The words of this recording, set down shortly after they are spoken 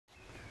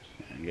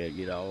I gotta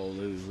get all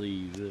those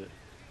leaves up.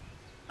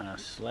 I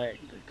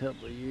slacked a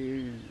couple of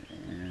years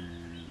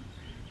and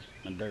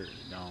my dirt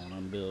is gone.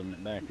 I'm building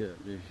it back up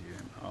this year.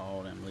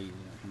 All them leaves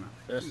are coming out.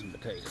 That's some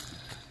potatoes.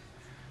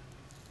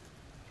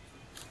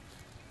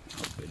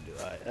 Hope they do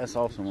alright. That's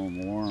also on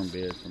the worm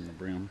bed from the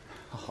brim.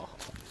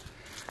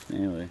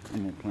 Anyway, I'm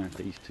gonna plant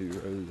these 2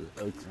 rows of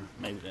okra.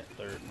 Maybe that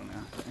 3rd one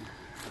out there.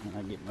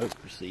 When I get my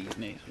okra seeds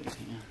next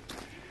weekend.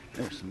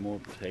 There's some more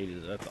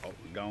potatoes I thought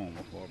were gone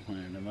before I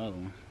planted them other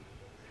ones.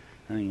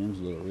 I think them's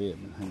a little red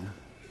behind.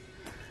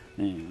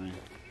 Anyway,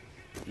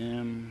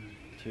 them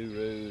 2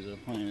 rows I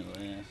planted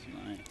last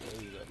night.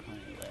 Those I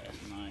planted last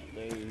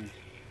night.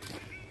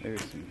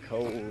 There's some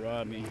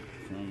kohlrabi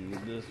from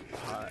this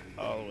pot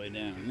all the way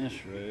down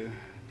this row.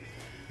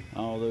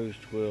 All those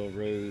 12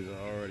 rows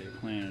are already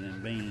planted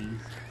in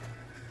beans.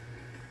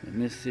 The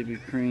Mississippi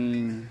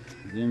cream,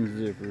 them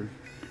zippers,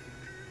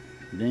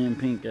 them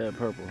pink-eye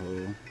purple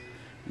hull,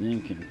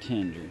 them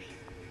contenders.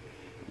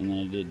 And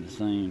I did the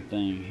same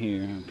thing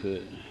here.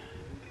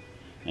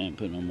 I ain't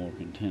put no more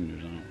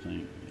contenders, I don't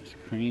think. It's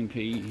cream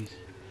peas,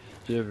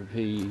 zipper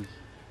peas,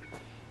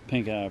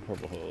 pink-eye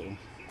purple hull,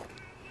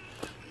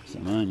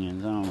 some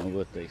onions. I don't know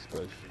what they're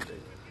supposed to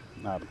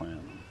do. I planted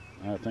them.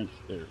 I think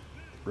they're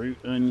root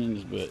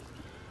onions, but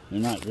they're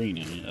not green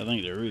onions. I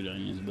think they're root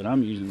onions, but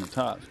I'm using the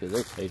tops because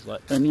they taste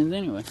like onions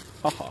anyway.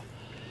 Haha.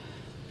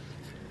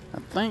 I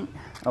think,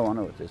 oh, I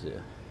know what this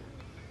is.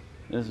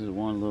 This is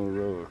one little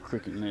row of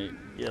crooked neck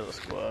yellow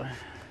squash.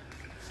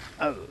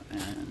 Oh,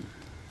 and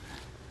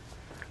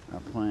I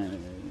planted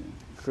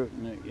a crooked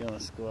neck yellow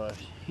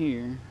squash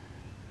here.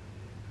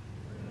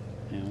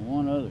 And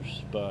one other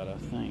spot, I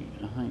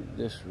think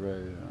this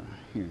row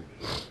here.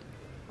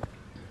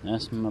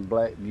 That's my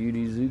Black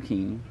Beauty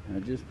zucchini. I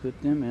just put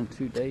them in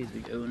 2 days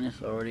ago, and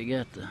it's already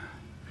got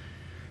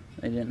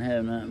they didn't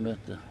have nothing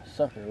but the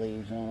sucker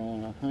leaves on it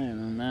when I planted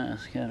them. Now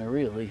it's got a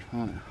real leaf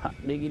on it. Hot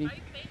diggity.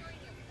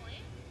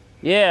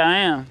 Yeah, I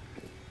am.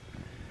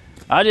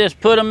 I just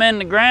put them in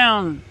the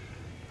ground.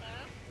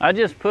 I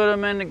just put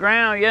them in the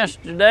ground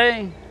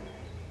yesterday.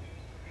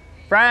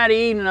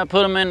 Friday evening I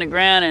put them in the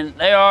ground and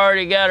they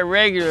already got a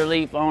regular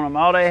leaf on them.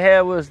 All they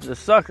had was the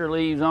sucker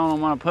leaves on them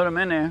when I put them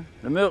in there,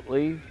 the milk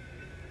leaves.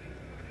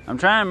 I'm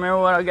trying to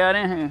remember what I got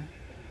in here.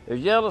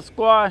 There's yellow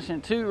squash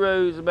in 2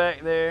 rows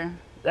back there.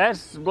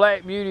 That's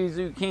Black Beauty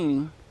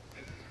zucchini.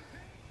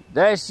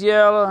 That's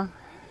yellow.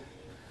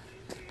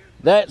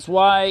 That's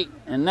white,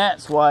 and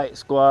that's white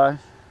squash.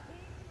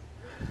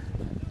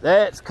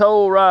 That's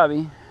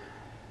kohlrabi.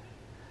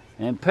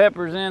 And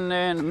peppers in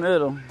there in the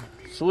middle.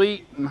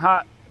 Sweet and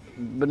hot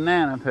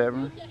banana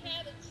pepper.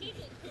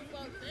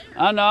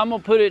 I know, I'm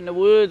going to put it in the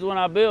woods when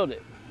I build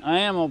it. I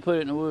am going to put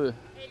it in the woods.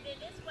 And then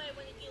this way,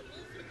 when it gets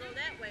loose, it'll go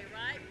that way,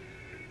 right?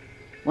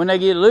 When they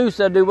get loose,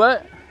 they do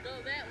what? Go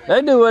that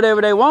way. They do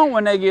whatever they want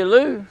when they get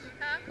loose.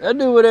 Huh? They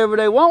do whatever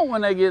they want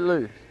when they get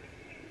loose.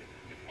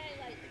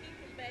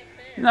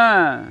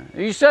 Nah,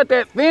 you shut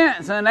that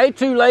fence and they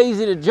too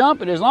lazy to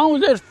jump it. As long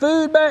as there's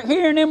food back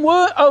here in them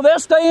woods, oh, they'll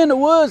stay in the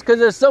woods because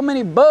there's so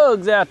many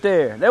bugs out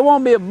there. There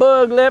won't be a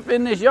bug left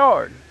in this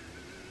yard.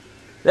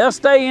 They'll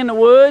stay in the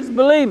woods,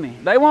 believe me.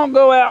 They won't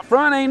go out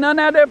front, ain't nothing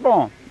out there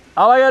for them.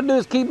 All I gotta do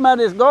is keep them out of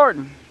this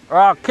garden or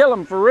I'll kill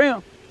them for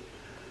real.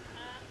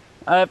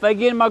 If they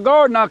get in my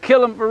garden, I'll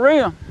kill them for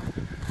real.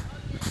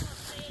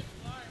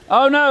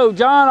 Oh no,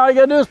 John, all you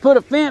gotta do is put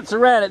a fence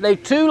around it. They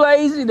too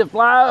lazy to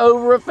fly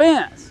over a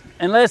fence.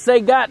 Unless they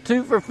got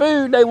to for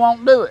food, they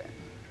won't do it.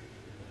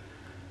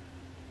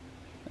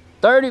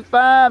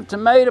 35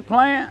 tomato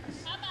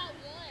plants. How about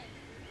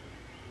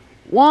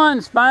one?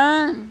 One's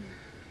fine.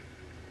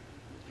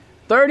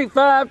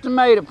 35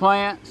 tomato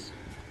plants.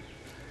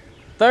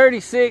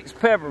 36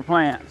 pepper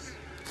plants.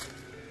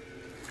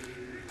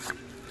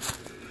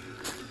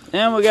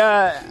 Then we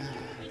got,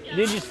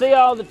 did you see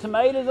all the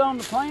tomatoes on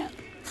the plant?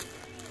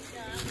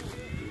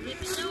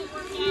 If it don't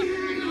work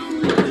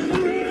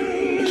out,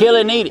 then Kill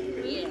it and eat it.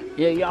 yeah.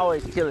 Yeah, you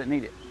always kill it and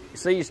eat it. You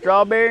see your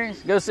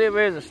strawberries? Go see if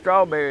there's a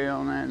strawberry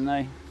on that. And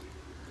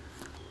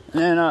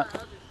then, oh,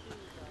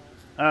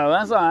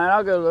 that's all right.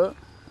 I'll go look.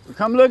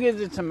 Come look at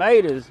the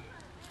tomatoes.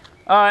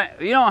 All right,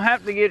 you don't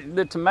have to get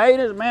the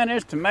tomatoes. Man,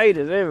 there's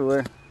tomatoes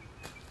everywhere.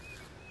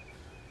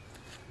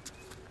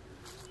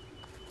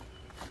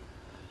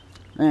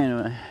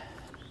 Anyway,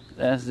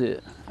 that's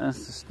it.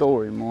 That's the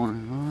story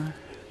morning. All right.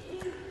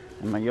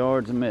 And my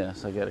yard's a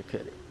mess. I got to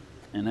cut it.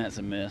 And that's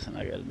a mess, and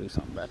I got to do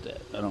something about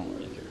that. I don't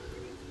really care.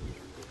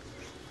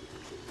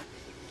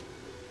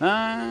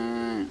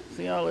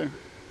 See y'all there.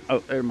 Oh,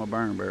 there's my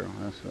burn barrel.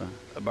 That's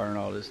I burn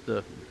all this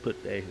stuff and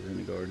put the ashes in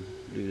the garden.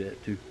 Do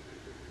that too.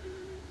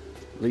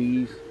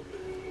 Leaves,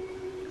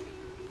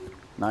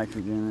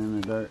 nitrogen in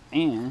the dirt,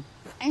 and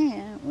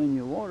when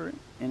you water it,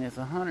 and it's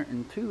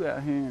 102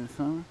 out here in the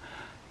summer,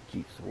 it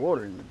keeps the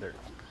water in the dirt.